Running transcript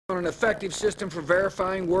an effective system for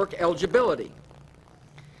verifying work eligibility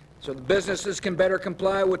so the businesses can better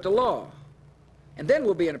comply with the law. And then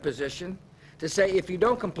we'll be in a position to say if you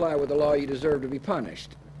don't comply with the law, you deserve to be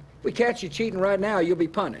punished. If we catch you cheating right now, you'll be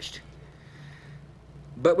punished.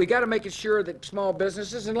 But we got to make it sure that small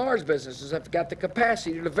businesses and large businesses have got the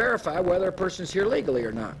capacity to verify whether a person's here legally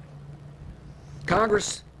or not.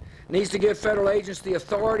 Congress needs to give federal agents the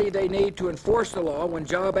authority they need to enforce the law when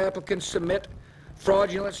job applicants submit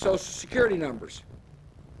fraudulent Social Security numbers.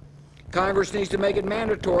 Congress needs to make it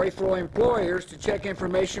mandatory for employers to check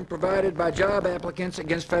information provided by job applicants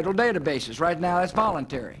against federal databases. Right now, that's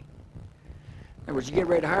voluntary. In other words, you get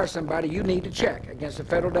ready to hire somebody, you need to check against a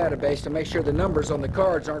federal database to make sure the numbers on the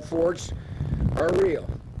cards aren't forged or real.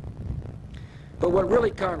 But what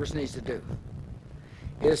really Congress needs to do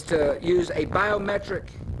is to use a biometric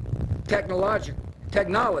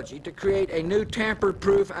technology to create a new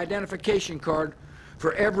tamper-proof identification card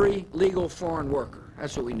for every legal foreign worker.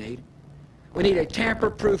 That's what we need. We need a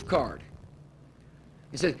tamper-proof card.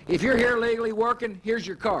 It says, if you're here legally working, here's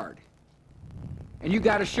your card. And you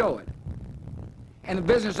got to show it. And the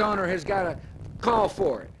business owner has got to call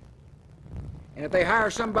for it. And if they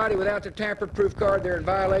hire somebody without the tamper-proof card, they're in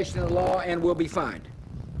violation of the law and will be fined.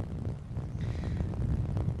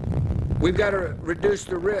 We've got to reduce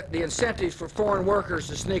the incentives for foreign workers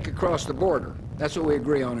to sneak across the border. That's what we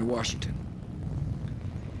agree on in Washington.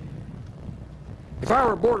 If I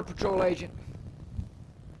were a Border Patrol agent,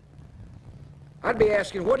 I'd be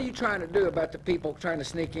asking, what are you trying to do about the people trying to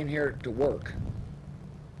sneak in here to work?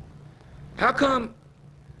 How come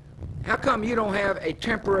you don't have a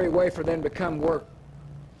temporary way for them to come work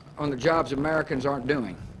on the jobs Americans aren't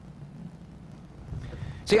doing?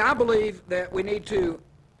 See, I believe that we need to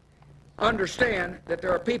understand that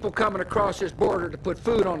there are people coming across this border to put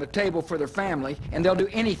food on the table for their family, and they'll do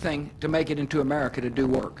anything to make it into America to do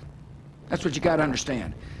work. That's what you got to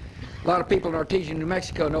understand. A lot of people in Artesia, New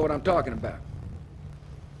Mexico know what I'm talking about.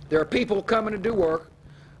 There are people coming to do work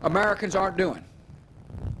Americans aren't doing.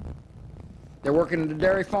 They're working in the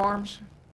dairy farms.